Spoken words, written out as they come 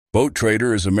Boat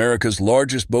Trader is America's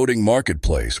largest boating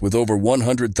marketplace with over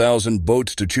 100,000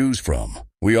 boats to choose from.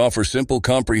 We offer simple,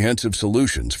 comprehensive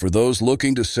solutions for those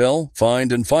looking to sell,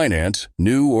 find, and finance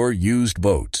new or used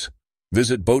boats.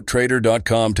 Visit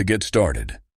BoatTrader.com to get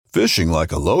started. Fishing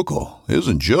like a local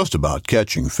isn't just about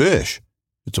catching fish.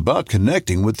 It's about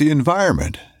connecting with the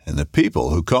environment and the people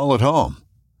who call it home.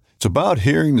 It's about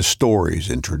hearing the stories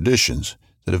and traditions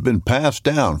that have been passed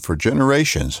down for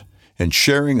generations and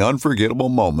sharing unforgettable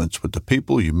moments with the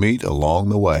people you meet along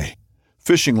the way.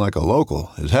 Fishing like a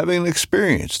local is having an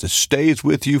experience that stays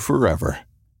with you forever.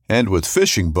 And with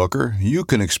Fishing Booker, you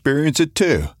can experience it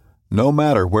too, no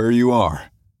matter where you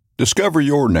are. Discover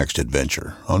your next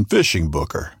adventure on Fishing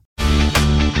Booker.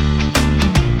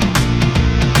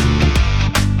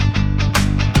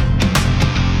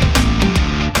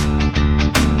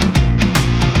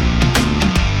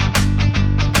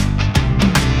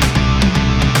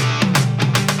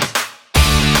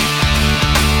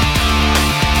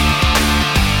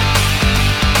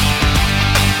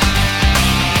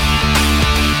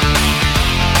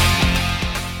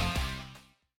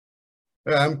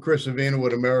 I'm Chris Avina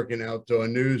with American Outdoor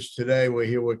News. Today, we're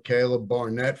here with Caleb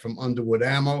Barnett from Underwood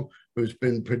Ammo, who's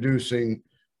been producing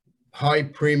high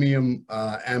premium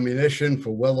ammunition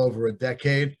for well over a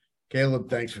decade. Caleb,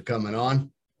 thanks for coming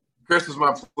on. Chris, it's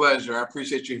my pleasure. I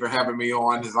appreciate you for having me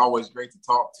on. It's always great to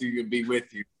talk to you and be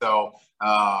with you. So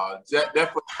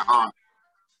definitely an honor.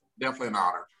 Definitely an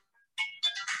honor.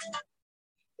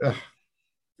 I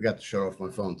got to shut off my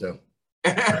phone too.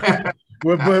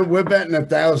 We're betting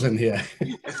 1,000 here.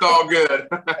 It's all good.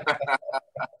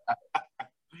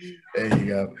 There you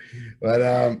go.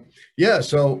 But yeah,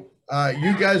 so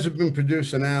you guys have been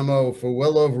producing ammo for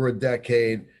well over a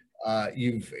decade.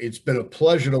 It's been a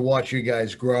pleasure to watch you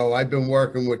guys grow. I've been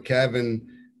working with Kevin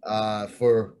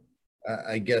for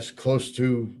I guess close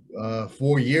to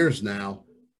 4 years now,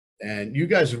 and you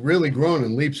guys have really grown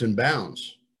in leaps and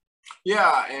bounds.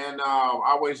 Yeah, and I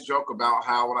always joke about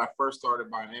how when I first started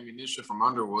buying ammunition from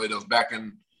Underwood, it was back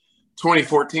in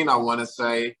 2014, I want to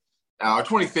say, or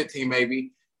 2015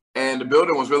 maybe, and the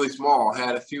building was really small.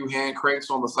 Had a few hand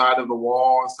crates on the side of the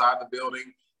wall inside the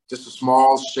building, just a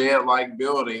small shed-like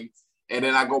building. And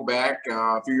then I go back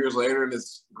a few years later, and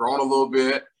it's grown a little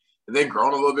bit, and then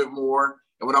grown a little bit more.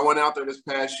 And when I went out there this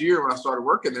past year, when I started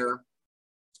working there,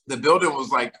 the building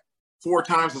was like 4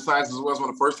 times the size as it was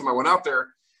when the first time I went out there.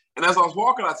 And as I was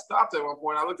walking, I stopped at one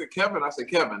point. I looked at Kevin. I said,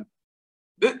 Kevin,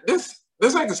 this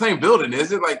ain't the same building,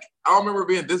 is it? Like, I don't remember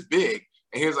being this big.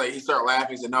 And he was like, he started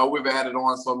laughing. He said, no, we've added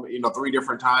on some, 3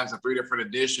 different times and 3 different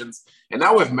editions. And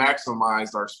now we've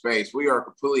maximized our space. We are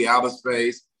completely out of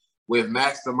space. We've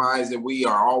maximized it. We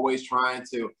are always trying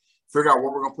to figure out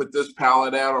where we're going to put this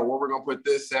pallet at, or where we're going to put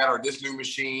this at, or this new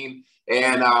machine.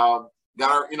 And got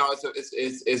our,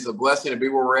 it's a blessing to be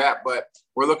where we're at, but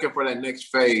we're looking for that next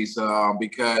phase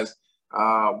because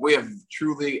we have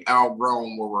truly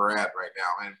outgrown where we're at right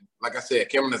now. And like I said,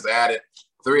 Kevin has added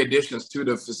 3 additions to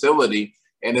the facility,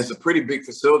 and it's a pretty big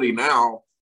facility now.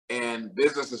 And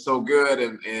business is so good,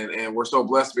 and we're so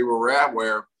blessed to be where we're at,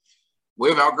 where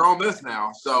we've outgrown this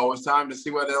now. So it's time to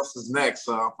see what else is next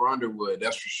for Underwood.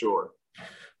 That's for sure.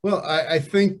 Well, I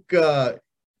think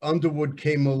Underwood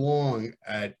came along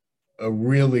at a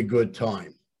really good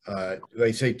time.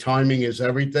 They say timing is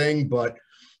everything, but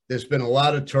there's been a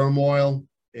lot of turmoil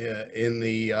in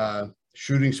the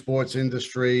shooting sports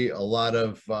industry, a lot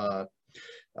of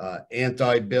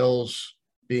anti-bills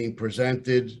being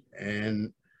presented,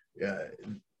 and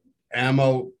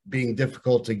ammo being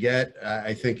difficult to get.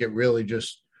 I think it really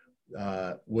just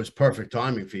was perfect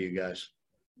timing for you guys.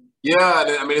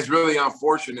 Yeah, I mean, it's really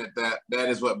unfortunate that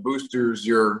is what boosters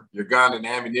your gun and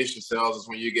ammunition sales, is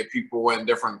when you get people in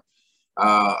different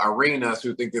arenas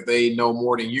who think that they know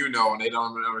more than you know, and they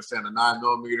don't even understand a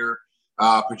 9mm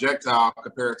projectile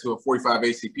compared to a 45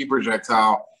 ACP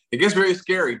projectile. It gets very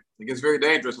scary. It gets very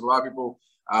dangerous. A lot of people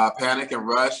panic and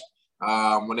rush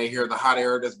when they hear the hot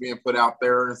air that's being put out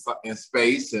there in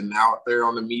space and out there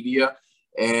on the media.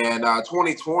 And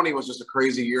 2020 was just a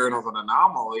crazy year, and it was an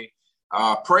anomaly.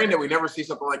 Praying that we never see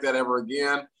something like that ever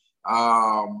again.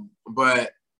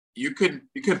 But you couldn't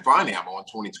find ammo in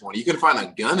 2020. You couldn't find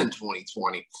a gun in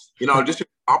 2020. Just a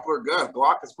popular gun.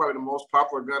 Glock is probably the most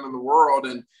popular gun in the world,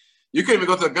 and you couldn't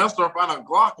even go to a gun store and find a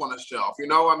Glock on the shelf.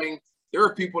 I mean, there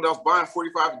were people that was buying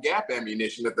 45 Gap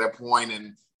ammunition at that point,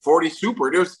 and 40 Super.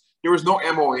 There was no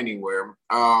ammo anywhere.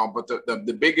 But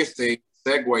the biggest thing to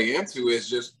segue into is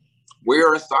just we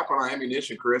are in stock on our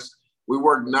ammunition, Chris. We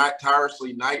work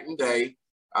tirelessly night and day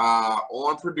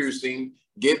on producing,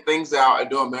 get things out, and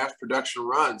doing mass production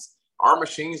runs. our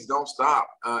machines don't stop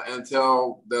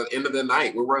until the end of the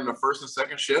night. We're running the first and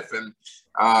second shift, and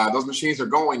those machines are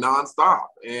going nonstop.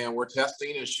 And we're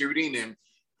testing and shooting and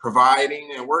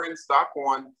providing, and we're in stock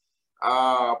on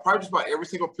probably just about every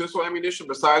single pistol ammunition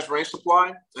besides range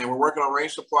supply. And we're working on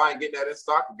range supply and getting that in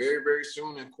stock very, very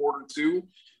soon in quarter two.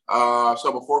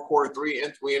 So before quarter three,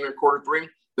 we enter quarter three.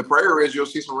 The prayer is you'll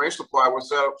see some range supply with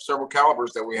several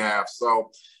calibers that we have.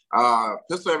 So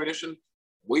pistol ammunition,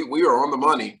 we are on the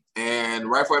money. And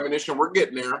rifle ammunition, we're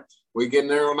getting there. We're getting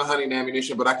there on the hunting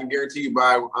ammunition, but I can guarantee you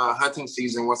by hunting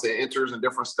season, once it enters in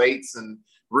different states and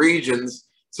regions,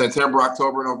 September,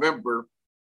 October, November,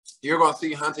 you're going to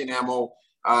see hunting ammo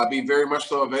be very much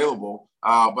so available.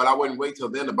 But I wouldn't wait till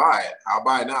then to buy it. I'll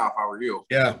buy it now if I were you.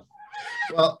 Yeah.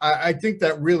 Well, I think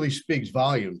that really speaks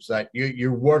volumes that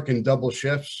you're working double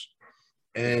shifts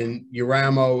and your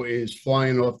ammo is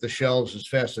flying off the shelves as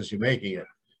fast as you're making it.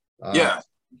 Yeah.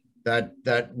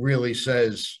 That really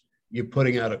says you're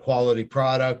putting out a quality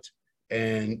product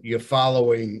and you're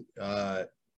following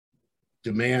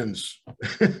demands.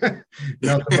 Nothing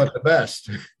but the best.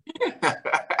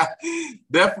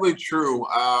 Definitely true.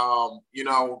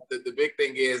 The big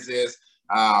thing is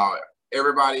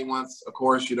everybody wants, of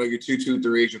course, your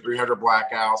 223s, your 300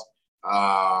 blackouts,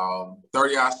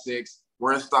 30-06.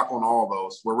 We're in stock on all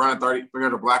those. We're running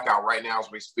 300 blackout right now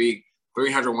as we speak.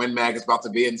 300 Win Mag is about to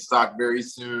be in stock very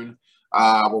soon.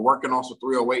 We're working on some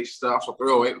 308 stuff, so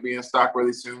 308 will be in stock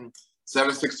really soon.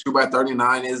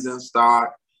 7.62x39 is in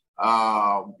stock.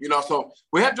 So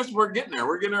we're getting there.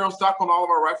 We're getting there on stock on all of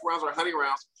our rifle rounds, our hunting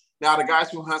rounds. Now, the guys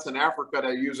who hunts in Africa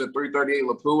that use a 338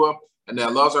 Lapua and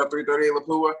that loves our 338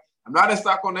 Lapua, I'm not in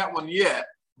stock on that one yet,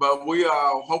 but we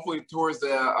hopefully towards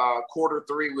the quarter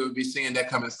three, we'll be seeing that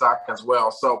come in stock as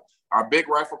well. So our big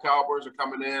rifle calibers are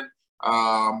coming in,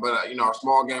 but our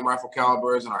small game rifle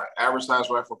calibers and our average size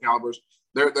rifle calibers,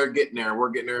 they're getting there. We're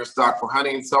getting there in stock for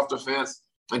hunting, self-defense,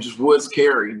 and just woods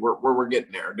carry. We're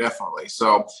getting there, definitely.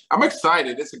 So I'm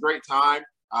excited. It's a great time.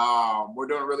 We're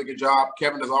doing a really good job.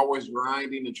 Kevin is always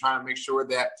grinding and trying to make sure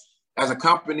that as a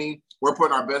company, we're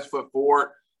putting our best foot forward,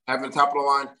 having top of the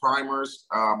line primers,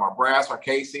 our brass, our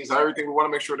casings, everything. We want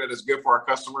to make sure that it's good for our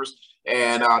customers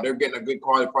and they're getting a good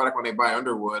quality product when they buy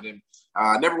Underwood. And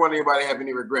never want anybody to have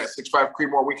any regrets. 6.5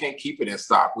 Creedmoor, we can't keep it in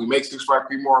stock. We make 6.5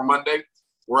 Creedmoor on Monday.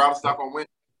 We're out of stock on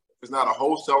Wednesday. There's not a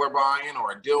wholesaler buying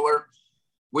or a dealer.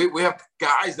 We have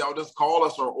guys that will just call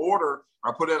us or order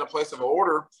or put in a place of an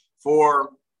order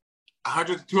for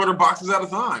 100 to 200 boxes at a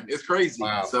time. It's crazy.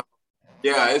 Wow. So,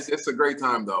 yeah, it's a great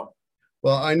time, though.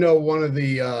 Well, I know one of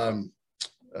the, I'm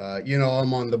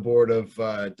on the board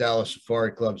of Dallas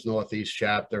Safari Club's Northeast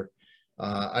chapter.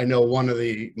 I know one of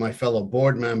my fellow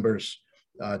board members,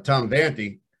 Tom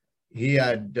Vanty, he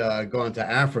had gone to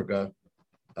Africa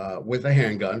with a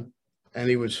handgun, and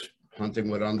he was hunting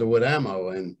with Underwood ammo.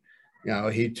 And,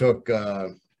 he took a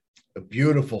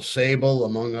beautiful Sable,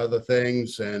 among other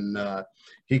things. And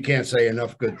he can't say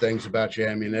enough good things about your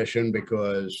ammunition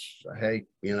because, hey,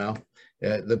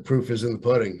 the proof is in the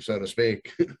pudding, so to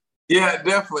speak. Yeah,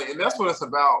 definitely. And that's what it's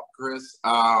about, Chris,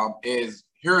 is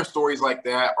hearing stories like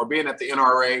that or being at the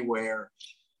NRA where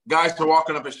guys are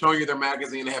walking up and showing you their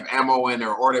magazine, they have ammo in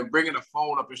there, or they're bringing a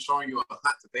phone up and showing you a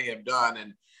hunt that they have done.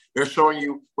 And they're showing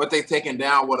you what they've taken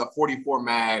down with a 44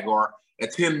 mag or a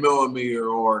 10 millimeter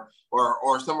or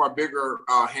some of our bigger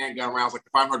handgun rounds like the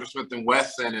 500 Smith &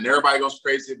 Wesson. And everybody goes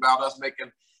crazy about us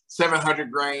making 700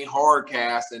 grain hard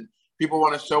cast. And people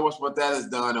want to show us what that has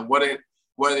done and what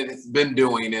it's been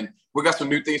doing. And we got some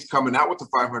new things coming out with the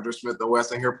 500 Smith &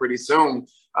 Wesson here pretty soon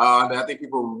that I think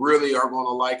people really are going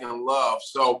to like and love.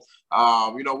 So,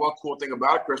 one cool thing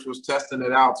about it, Chris, was testing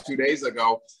it out 2 days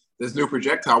ago, this new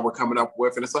projectile we're coming up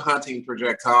with, and it's a hunting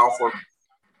projectile for a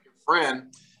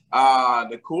friend.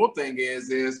 The cool thing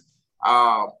is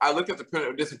I looked at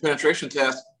the penetration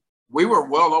test. We were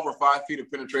well over 5 feet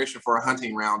of penetration for a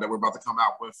hunting round that we're about to come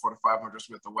out with for the 500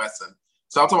 Smith & Wesson.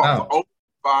 So I'm talking about over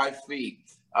 5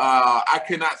 feet. I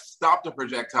could not stop the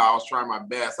projectile. I was trying my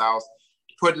best. I was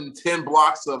putting 10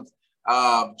 blocks of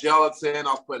gelatin.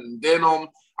 I was putting denim.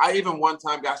 I even one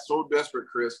time got so desperate,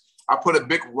 Chris, I put a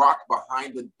big rock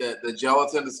behind the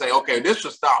gelatin to say, okay, this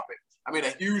should stop it. I mean, a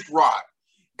huge rock.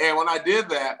 And when I did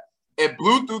that, it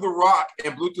blew through the rock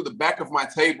and blew through the back of my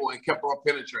table and kept on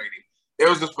penetrating. It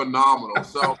was just phenomenal.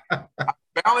 So I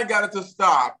finally got it to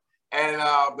stop. And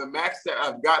the max that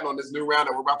I've gotten on this new round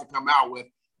that we're about to come out with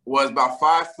was about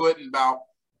 5 foot and about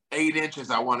 8 inches,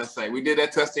 I want to say. We did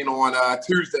that testing on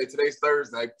Tuesday. Today's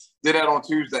Thursday. Did that on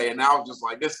Tuesday. And I was just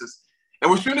like, and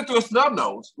we're shooting it through a snub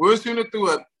nose. We were shooting it through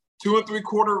a 2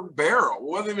 3/4 barrel. We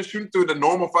wasn't even shooting through the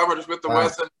normal 500 Smith &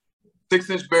 Wesson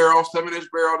 6-inch barrel, 7-inch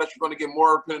barrel that you're going to get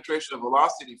more penetration of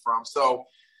velocity from. So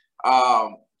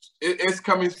it's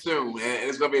coming soon, and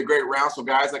it's going to be a great round. So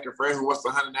guys like your friend who wants to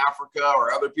hunt in Africa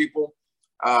or other people,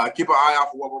 keep an eye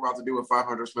out for what we're about to do with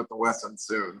 500 Smith & Wesson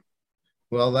soon.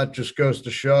 Well, that just goes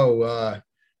to show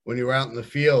when you're out in the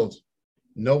field,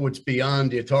 know what's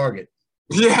beyond your target.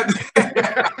 Yeah,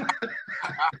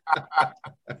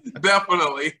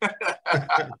 definitely.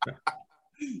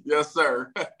 Yes,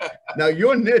 sir. Now,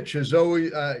 your niche is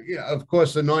always, of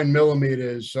course, the 9mm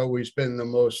has always been the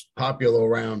most popular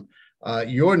round.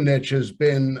 Your niche has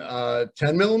been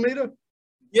 10mm?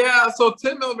 Yeah, so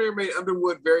 10mm made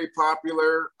Underwood very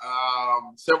popular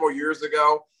several years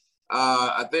ago.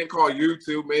 A thing called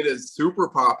YouTube made it super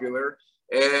popular,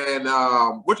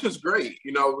 and which is great.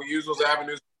 You know, we use those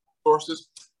avenues, sources.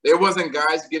 There wasn't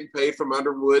guys getting paid from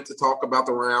Underwood to talk about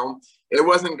the round. It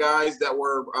wasn't guys that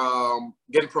were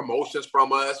getting promotions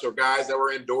from us or guys that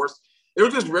were endorsed. It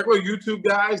was just regular YouTube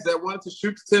guys that wanted to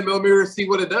shoot the 10mm and see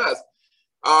what it does.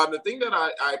 The thing that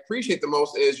I appreciate the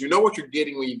most is you know what you're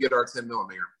getting when you get our 10mm.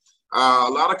 A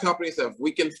lot of companies have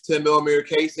weakened 10mm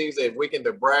casings. They've weakened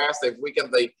the brass. They've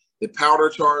weakened the powder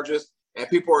charges. And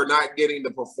people are not getting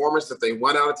the performance that they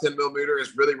want out of 10mm.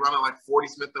 It's really running like 40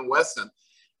 Smith & Wesson.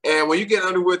 And when you get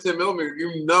Underwood 10mm,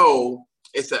 you know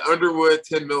it's an Underwood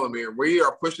 10mm. We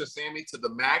are pushing Sammy to the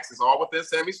max. It's all within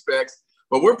Sammy's specs,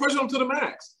 but we're pushing them to the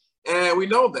max. And we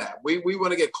know that. We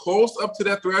want to get close up to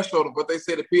that threshold of what they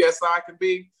say the PSI can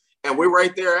be, and we're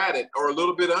right there at it or a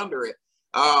little bit under it.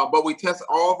 But we test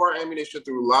all of our ammunition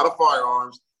through a lot of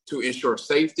firearms to ensure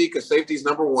safety, because safety is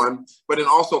number one, but then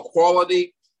also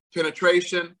quality,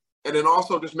 penetration, and then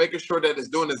also just making sure that it's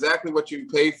doing exactly what you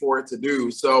pay for it to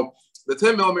do. So the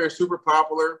 10mm is super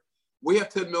popular. We have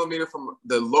 10mm from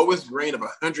the lowest grain of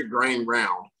 100 grain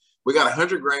round. We got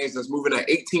 100 grains that's moving at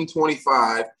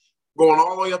 1825, going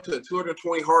all the way up to a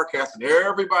 220 hardcast. And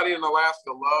everybody in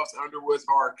Alaska loves Underwood's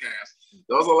hardcast.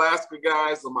 Those Alaska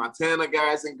guys, the Montana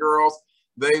guys and girls,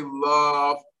 they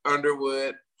love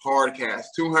Underwood hardcast,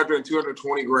 200 and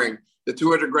 220 grain. The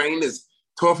 200 grain is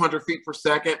 1,200 feet per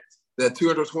second. The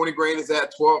 220 grain is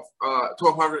at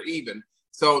 1,200 even.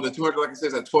 So the 200, like I said,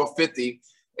 is at 1,250.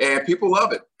 And people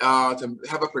love it to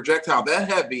have a projectile that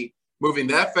heavy, moving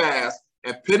that fast,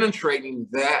 and penetrating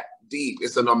that deep.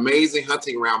 It's an amazing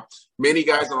hunting round. Many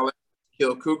guys on the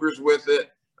kill cougars with it,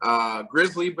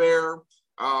 grizzly bear.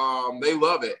 They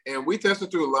love it. And we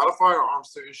tested through a lot of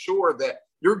firearms to ensure that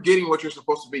you're getting what you're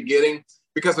supposed to be getting,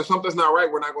 because if something's not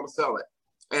right, we're not going to sell it.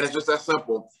 And it's just that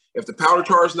simple. If the powder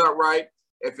charge is not right,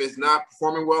 if it's not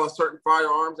performing well in certain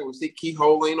firearms and we see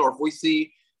keyholing, or if we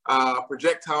see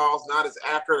projectiles not as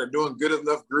accurate or doing good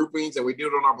enough groupings, and we do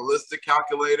it on our ballistic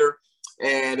calculator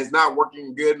and it's not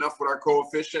working good enough with our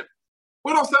coefficient,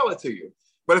 we don't sell it to you.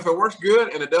 But if it works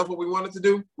good and it does what we want it to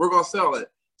do, we're going to sell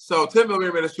it. So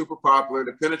 10mm is super popular.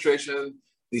 The penetration,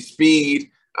 the speed,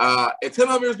 and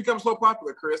 10mm has become so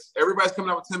popular, Chris. Everybody's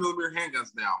coming out with 10mm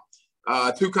handguns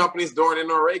now. Two companies during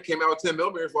NRA came out with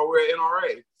 10mm while we were at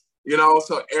NRA. You know,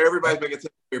 so everybody's making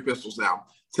 10mm pistols now.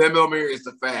 10mm is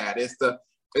the fad. It's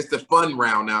the fun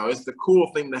round now. It's the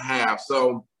cool thing to have.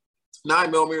 So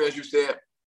 9mm, as you said,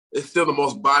 is still the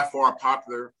most by far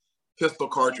popular pistol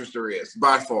cartridge there is,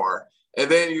 by far. And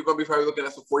then you're going to be probably looking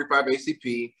at some 45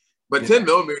 ACP. But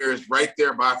 10mm is right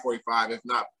there by 45, if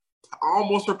not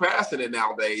almost surpassing it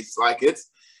nowadays. Like it's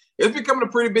becoming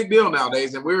a pretty big deal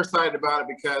nowadays. And we're excited about it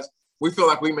because we feel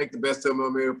like we make the best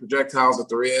 10mm projectiles that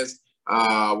there is.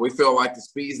 We feel like the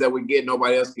speeds that we get,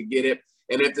 nobody else could get it.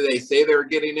 And if they say they're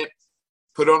getting it,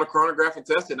 put it on a chronograph and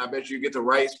test it, and I bet you get the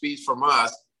right speeds from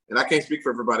us. And I can't speak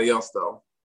for everybody else, though.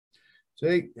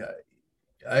 See,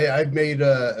 I've made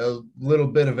a little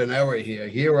bit of an error here.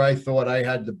 Here I thought I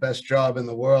had the best job in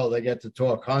the world. I get to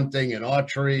talk hunting and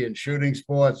archery and shooting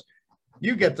sports.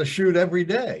 You get to shoot every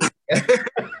day.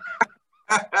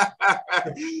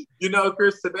 You know,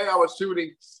 Chris, today I was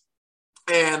shooting,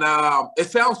 and it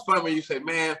sounds fun when you say,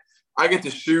 man, I get to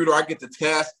shoot or I get to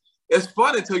test. It's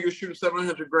fun until you're shooting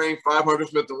 700 grain, 500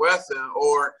 Smith & Wesson,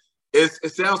 or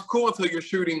it sounds cool until you're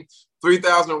shooting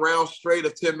 3,000 rounds straight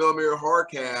of 10mm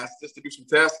hardcast just to do some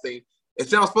testing. It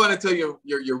sounds fun until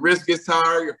your wrist gets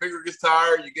tired, your finger gets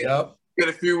tired, you get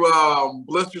a few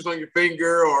blisters on your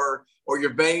finger, or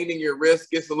your vein in your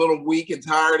wrist gets a little weak and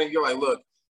tired, and you're like, look,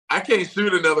 I can't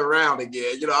shoot another round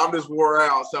again. You know, I'm just wore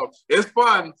out. So it's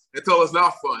fun until it's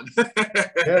not fun.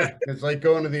 Yeah, it's like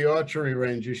going to the archery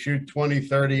range. You shoot 20,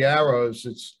 30 arrows.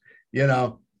 It's, you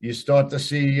know, you start to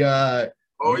see your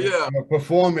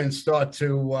performance start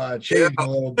to change a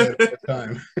little bit at the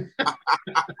time.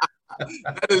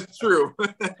 That is true.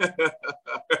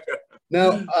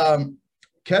 Now,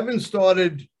 Kevin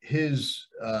started his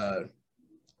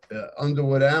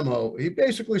Underwood Ammo. He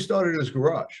basically started in his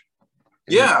garage.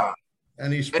 Yeah.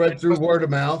 And he spread through word of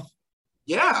mouth.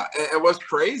 Yeah. And what's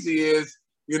crazy is,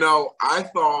 you know, I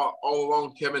thought all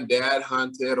along Kevin dad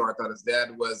hunted, or I thought his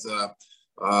dad was,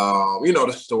 you know,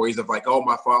 the stories of like, oh,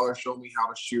 my father showed me how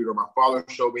to shoot, or my father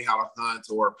showed me how to hunt,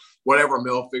 or whatever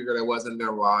male figure that was in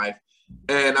their life.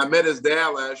 And I met his dad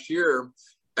last year,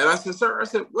 and I said, sir, I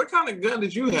said, what kind of gun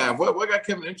did you have? What got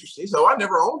Kevin interested? He said, oh, I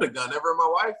never owned a gun ever in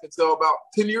my life until about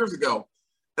 10 years ago.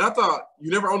 And I thought, you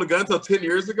never owned a gun until 10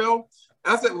 years ago?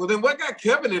 And I said, well, then what got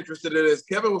Kevin interested in this?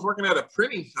 Kevin was working at a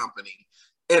printing company.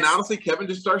 And honestly, Kevin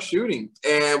just started shooting.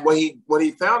 And what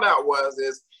he found out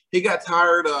is he got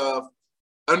tired of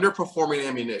underperforming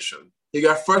ammunition. He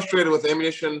got frustrated with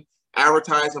ammunition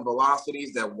advertising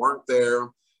velocities that weren't there.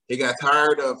 He got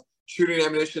tired of shooting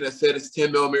ammunition that said it's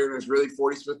 10 millimeter, it's really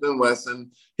 40 Smith & Wesson.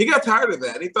 He got tired of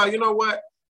that. And he thought, you know what?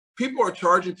 People are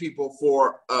charging people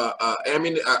for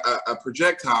a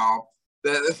projectile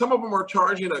that some of them are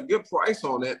charging a good price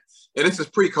on it. And this is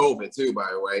pre-COVID too, by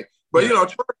the way. But, you know,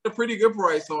 charging a pretty good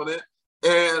price on it.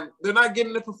 And they're not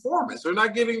getting the performance. They're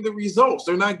not getting the results.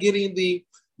 They're not getting the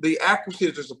accuracy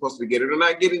that they're supposed to be getting. They're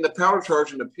not getting the powder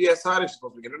charge and the PSI they're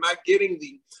supposed to be getting. They're not getting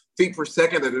the feet per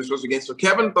second that they're supposed to get. So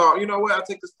Kevin thought, you know what, I'll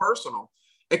take this personal.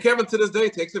 And Kevin to this day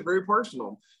takes it very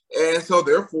personal. And so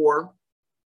therefore,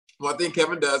 one thing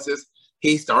Kevin does is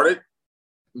he started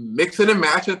mixing and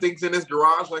matching things in his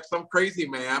garage like some crazy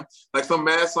man, like some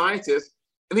mad scientist.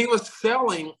 And he was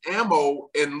selling ammo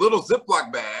in little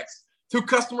Ziploc bags to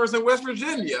customers in West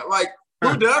Virginia. Like,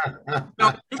 who does?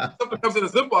 Something comes in a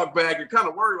Ziploc bag, you're kind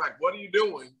of worried, like, what are you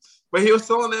doing? But he was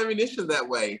selling ammunition that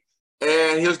way.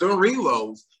 And he was doing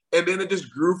reloads. And then it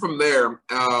just grew from there.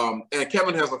 And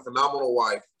Kevin has a phenomenal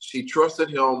wife. She trusted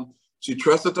him. She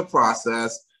trusted the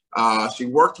process. She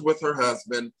worked with her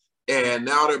husband. And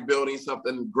now they're building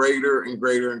something greater and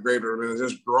greater and greater. And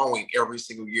it's just growing every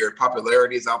single year.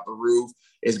 Popularity is out the roof.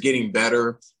 It's getting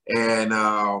better. And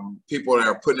people that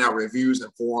are putting out reviews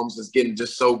and forums is getting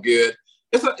just so good.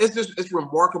 It's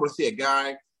remarkable to see a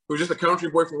guy who's just a country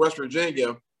boy from West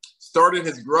Virginia start in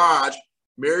his garage,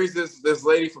 marries this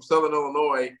lady from Southern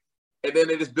Illinois, and then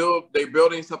they're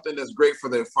building something that's great for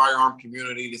the firearm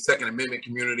community, the Second Amendment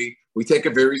community. We take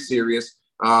it very serious.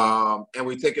 And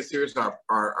we take it serious,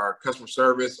 our customer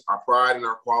service, our pride, and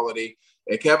our quality.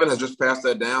 And Kevin has just passed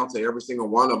that down to every single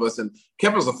one of us. And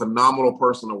Kevin's a phenomenal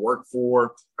person to work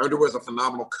for. Underwood is a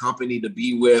phenomenal company to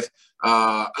be with.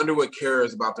 Underwood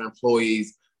cares about their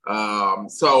employees.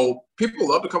 So people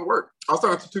love to come work. I was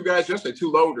talking to two guys yesterday,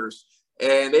 two loaders,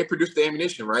 and they produce the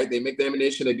ammunition, right? They make the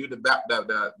ammunition. They do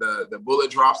the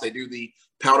bullet drops. They do the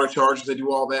powder charges. They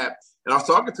do all that. And I was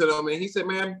talking to them, and he said,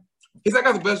 man, he's like,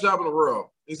 I got the best job in the world.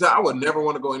 He said, I would never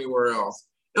want to go anywhere else.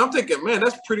 And I'm thinking, man,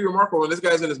 that's pretty remarkable. And this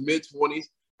guy's in his mid-20s.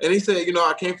 And he said, you know,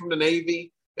 I came from the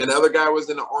Navy, and the other guy was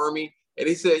in the Army. And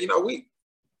he said, you know, we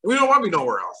don't want to be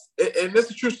nowhere else. And that's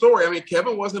a true story. I mean,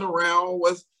 Kevin wasn't around.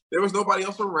 There was nobody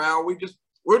else around.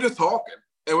 We're just talking.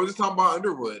 And we're just talking about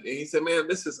Underwood. And he said, man,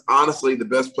 this is honestly the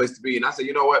best place to be. And I said,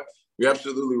 you know what? You're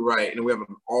absolutely right. And we have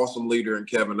an awesome leader in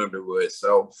Kevin Underwood.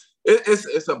 So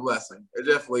it's a blessing. It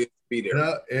definitely be there. You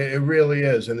know, it really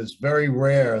is. And it's very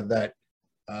rare that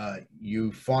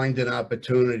you find an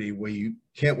opportunity where you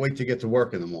can't wait to get to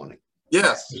work in the morning.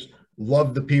 Yes. Just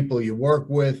love the people you work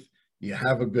with. You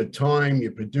have a good time.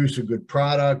 You produce a good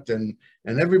product, and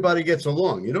everybody gets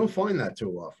along. You don't find that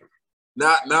too often.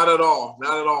 Not at all.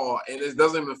 Not at all. And it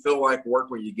doesn't even feel like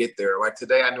work when you get there. Like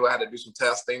today, I knew I had to do some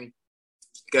testing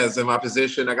because in my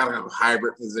position, I got a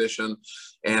hybrid position,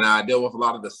 and I deal with a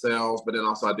lot of the sales, but then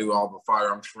also I do all the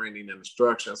firearm training and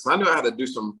instruction. So I knew I had to do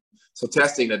some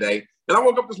testing today. And I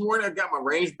woke up this morning, I got my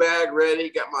range bag ready,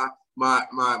 got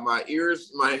my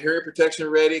ears, my hearing protection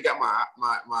ready, got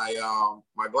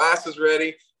my glasses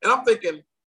ready, and I'm thinking,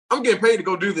 I'm getting paid to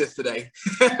go do this today.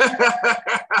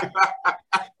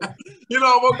 You know,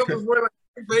 I woke up this morning, like,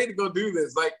 I'm getting paid to go do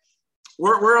this. Like,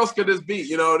 where else could this be?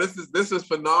 You know, this is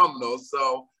phenomenal.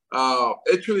 So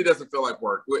it truly doesn't feel like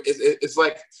work. It's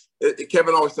like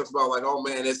Kevin always talks about, like, oh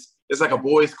man, it's like a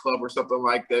boys club or something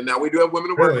like that. Now we do have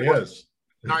women to work with us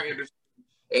in our industry,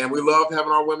 and we love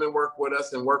having our women work with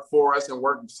us and work for us and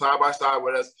work side by side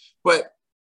with us. But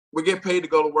we get paid to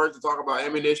go to work to talk about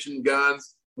ammunition,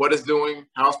 guns, what it's doing,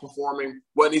 how it's performing,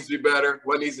 what needs to be better,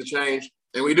 what needs to change,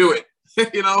 and we do it.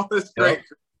 You know, it's great. Yep.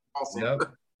 Awesome. Yep.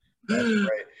 That's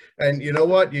great. And you know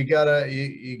what? You got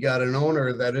an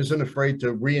owner that isn't afraid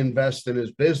to reinvest in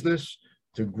his business,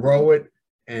 to grow it,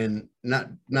 and not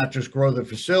just grow the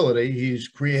facility. He's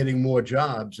creating more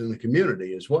jobs in the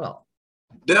community as well.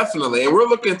 Definitely. And we're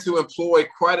looking to employ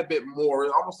quite a bit more.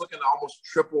 We're almost looking to almost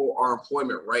triple our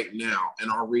employment right now in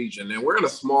our region. And we're in a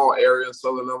small area in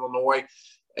Southern Illinois,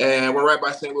 and we're right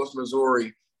by St. Louis,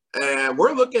 Missouri. And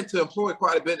we're looking to employ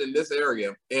quite a bit in this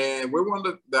area. And we're one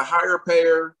of the higher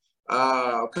payer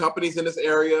companies in this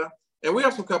area. And we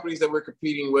have some companies that we're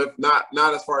competing with, not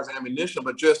as far as ammunition,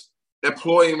 but just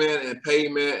employment and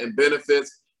payment and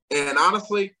benefits. And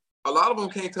honestly, a lot of them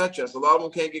can't touch us. A lot of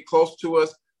them can't get close to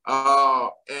us.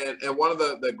 And one of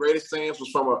the greatest sayings was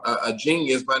from a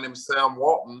genius by the name of Sam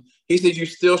Walton. He said, "You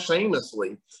steal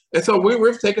shamelessly." And so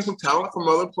we've taken some talent from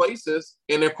other places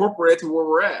and incorporated to where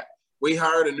we're at. We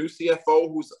hired a new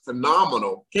CFO who's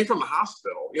phenomenal, came from the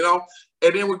hospital,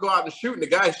 and then we go out to shoot and the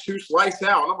guy shoots lights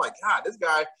out. And I'm like, God, this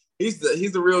guy, he's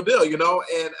the real deal,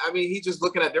 And I mean, he's just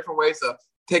looking at different ways to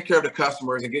take care of the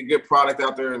customers and get good product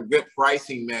out there and good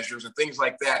pricing measures and things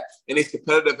like that. And he's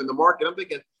competitive in the market. I'm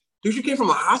thinking, dude, you came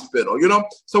from a hospital,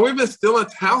 So we've been stealing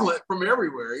talent from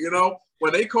everywhere,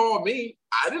 When they called me,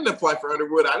 I didn't apply for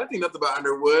Underwood. I didn't think nothing about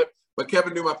Underwood, but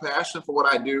Kevin knew my passion for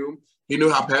what I do. He knew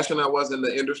how passionate I was in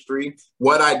the industry,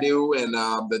 what I do, and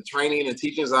the training and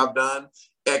teachings I've done.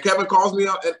 And Kevin calls me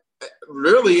up, and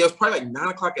really, it was probably like 9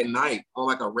 o'clock at night on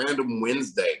like a random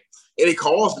Wednesday. And he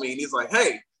calls me and he's like,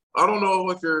 "Hey, I don't know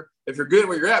if you're good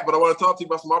where you're at, but I want to talk to you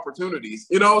about some opportunities."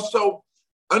 So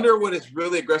Underwood is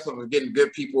really aggressive with getting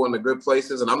good people in the good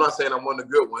places. And I'm not saying I'm one of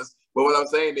the good ones, but what I'm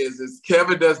saying is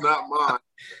Kevin does not mind.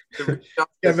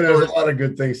 Kevin has a lot of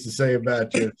good things to say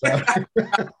about you. So.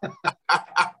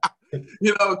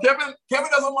 Kevin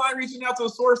doesn't mind reaching out to the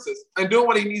sources and doing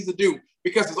what he needs to do,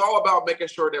 because it's all about making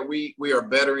sure that we are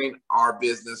bettering our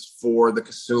business for the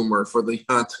consumer, for the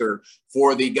hunter,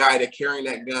 for the guy that carrying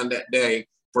that gun that day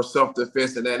for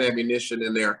self-defense and that ammunition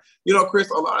in there. Chris,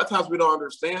 a lot of times we don't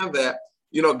understand that,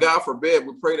 God forbid,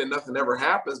 we pray that nothing ever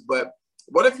happens, but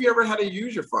what if you ever had to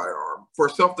use your firearm for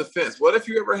self-defense? What if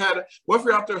you're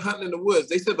out there hunting in the woods?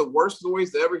 They said the worst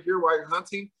noise to ever hear while you're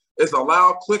hunting is a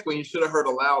loud click when you should have heard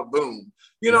a loud boom.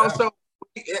 So,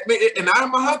 and I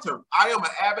am a hunter. I am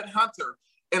an avid hunter.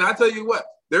 And I tell you what,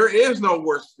 there is no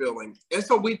worse feeling. And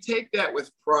so we take that with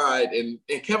pride. And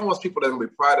Kevin wants people that will be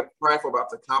prideful about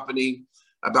the company,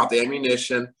 about the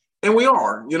ammunition. And we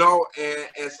are,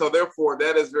 and so therefore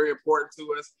that is very important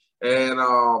to us. And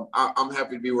I'm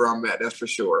happy to be where I'm at. That's for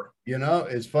sure.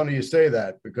 It's funny you say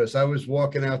that, because I was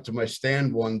walking out to my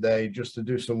stand one day just to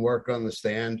do some work on the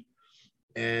stand.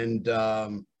 And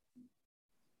all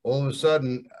of a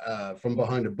sudden, from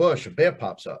behind a bush, a bear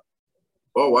pops up.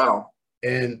 Oh, wow.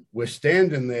 And we're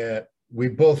standing there. We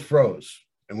both froze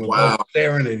and we're both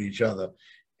staring at each other.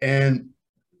 And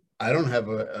I don't have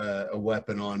a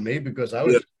weapon on me because I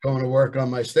was going to work on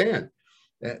my stand.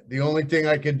 The only thing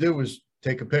I could do was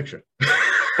take a picture.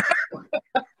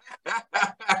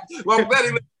 Well,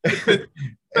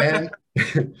 and,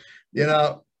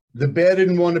 the bear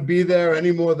didn't want to be there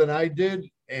any more than I did.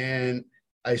 And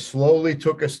I slowly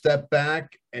took a step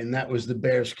back, and that was the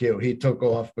bear's cue. He took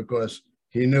off because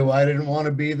he knew I didn't want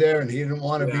to be there and he didn't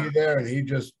want to be there. And he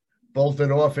just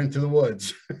bolted off into the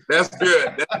woods. That's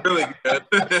good. That's really good.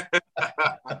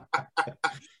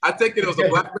 I think it was a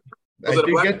black bear. I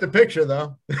did get the picture,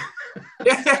 though.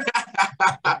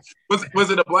 Was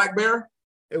it a black bear?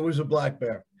 It was a black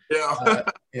bear. Yeah.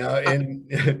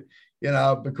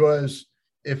 Because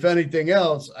if anything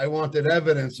else, I wanted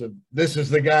evidence of this is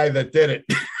the guy that did it.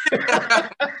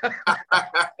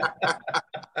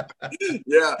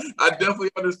 Yeah, I definitely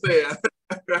understand.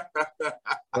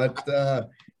 But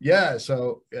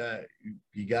so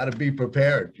you got to be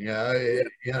prepared.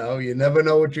 You never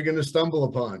know what you're going to stumble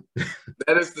upon.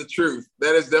 That is the truth.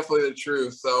 That is definitely the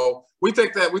truth. So we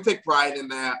take pride in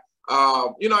that.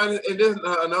 And there's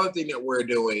another thing that we're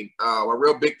doing. A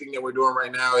real big thing that we're doing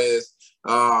right now is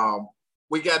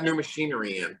we got new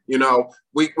machinery in.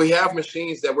 We have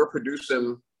machines that we're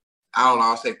producing. I don't know,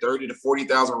 I'll say 30 to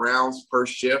 40,000 rounds per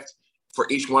shift for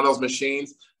each one of those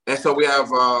machines. And so we have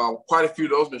quite a few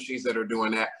of those machines that are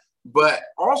doing that. But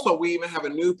also we even have a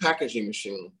new packaging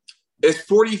machine. It's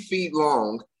 40 feet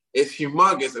long. It's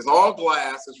humongous. It's all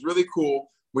glass. It's really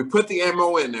cool. We put the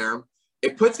ammo in there.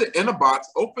 It puts it in a box,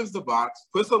 opens the box,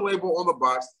 puts a label on the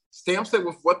box, stamps it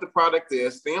with what the product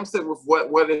is, stamps it with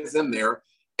what is in there.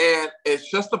 And it's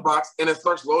just a box, and it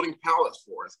starts loading pallets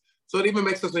for us. So it even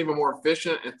makes us even more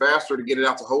efficient and faster to get it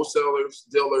out to wholesalers,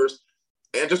 dealers,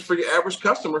 and just for your average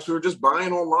customers who are just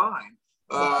buying online,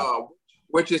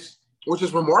 which is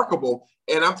remarkable.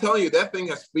 And I'm telling you, that thing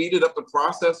has speeded up the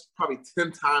process probably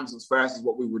 10 times as fast as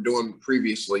what we were doing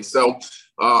previously. So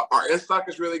our in-stock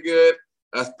is really good.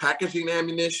 Packaging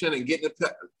ammunition and getting it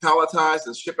palletized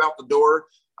and shipped out the door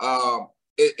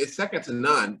it's second to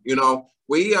none. You know,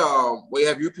 we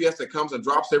have UPS that comes and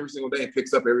drops every single day and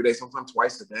picks up every day, sometimes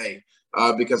twice a day,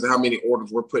 because of how many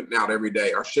orders we're putting out every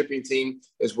day. Our shipping team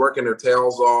is working their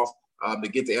tails off to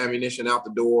get the ammunition out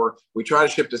the door. We try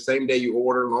to ship the same day you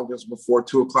order, as long as before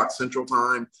 2:00 Central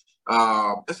Time.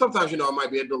 And sometimes, you know, it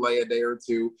might be a delay a day or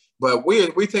two, but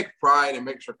we take pride in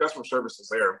making sure customer service is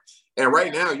there. And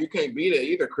right now, you can't beat it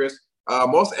either, Chris.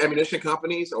 Most ammunition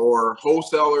companies or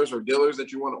wholesalers or dealers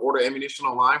that you want to order ammunition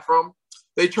online from,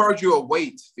 they charge you a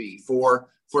weight fee for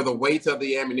the weight of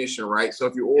the ammunition, right? So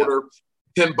if you order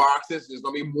 10 boxes, there's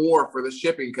going to be more for the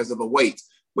shipping because of the weight.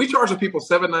 We charge the people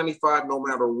 $7.95 no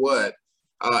matter what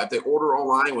if they order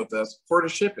online with us for the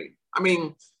shipping. I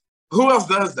mean, who else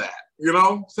does that? You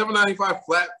know, $7.95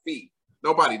 flat fee.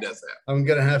 Nobody does that. I'm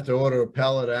going to have to order a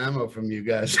pallet of ammo from you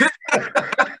guys.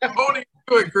 Holding you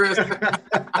to it, Chris.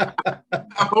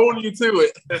 I'm holding you to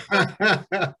it.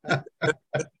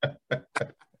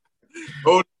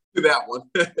 Holding you to that one.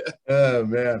 Oh,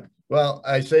 man. Well,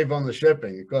 I save on the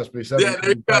shipping. It cost me $7. Yeah,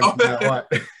 there you go.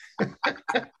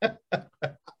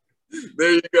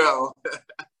 There you go.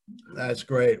 That's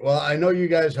great. Well, I know you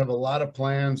guys have a lot of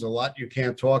plans, a lot you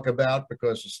can't talk about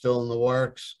because it's still in the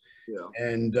works. Yeah.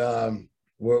 And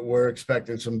we're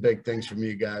expecting some big things from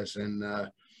you guys. And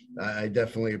I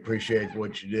definitely appreciate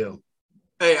what you do.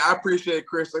 Hey, I appreciate it,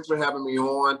 Chris. Thanks for having me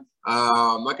on.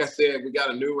 Like I said, we got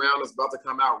a new round that's about to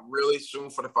come out really soon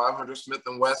for the 500 Smith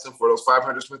 & Wesson, for those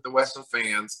 500 Smith & Wesson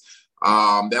fans.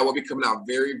 That will be coming out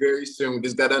very, very soon. We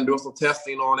just got done doing some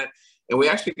testing on it. And we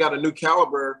actually got a new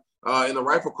caliber in the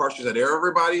rifle cartridge that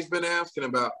everybody's been asking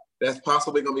about. That's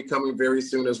possibly going to be coming very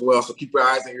soon as well. So keep your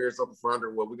eyes and ears open for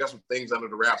Underwood. We got some things under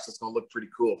the wraps that's going to look pretty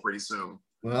cool pretty soon.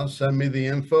 Well, send me the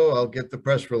info. I'll get the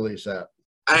press release out.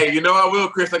 Hey, you know I will,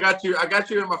 Chris. I got you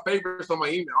in my favorites on my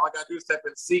email. All I got to do is type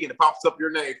in C and it pops up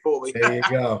your name fully. There you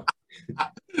go.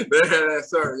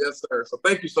 Yes, sir. Yes, sir. So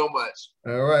thank you so much.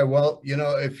 All right. Well, you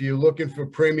know, if you're looking for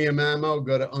premium ammo,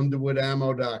 go to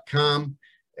underwoodammo.com.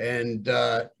 And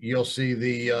you'll see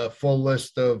the full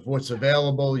list of what's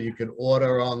available. You can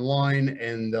order online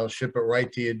and they'll ship it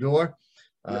right to your door.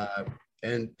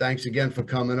 And thanks again for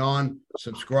coming on.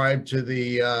 Subscribe to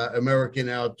the American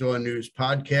Outdoor News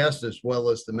podcast as well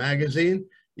as the magazine.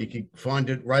 You can find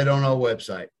it right on our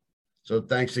website. So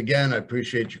thanks again. I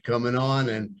appreciate you coming on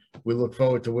and we look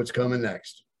forward to what's coming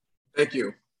next. Thank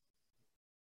you.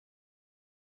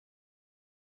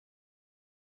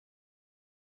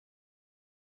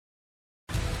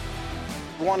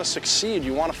 You want to succeed,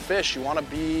 you want to fish, you want to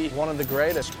be one of the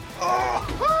greatest.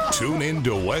 Tune in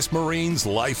to West Marine's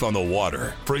Life on the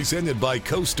Water, presented by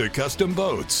Costa Custom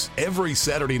Boats, every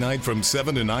Saturday night from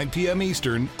 7 to 9 p.m.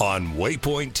 Eastern on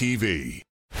Waypoint TV.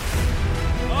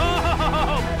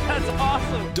 Oh, that's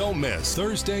awesome. Don't miss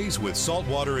Thursdays with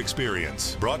Saltwater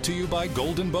Experience, brought to you by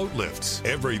Golden Boat Lifts,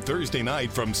 every Thursday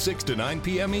night from 6 to 9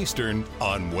 p.m. Eastern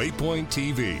on Waypoint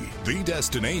TV, the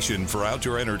destination for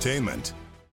outdoor entertainment.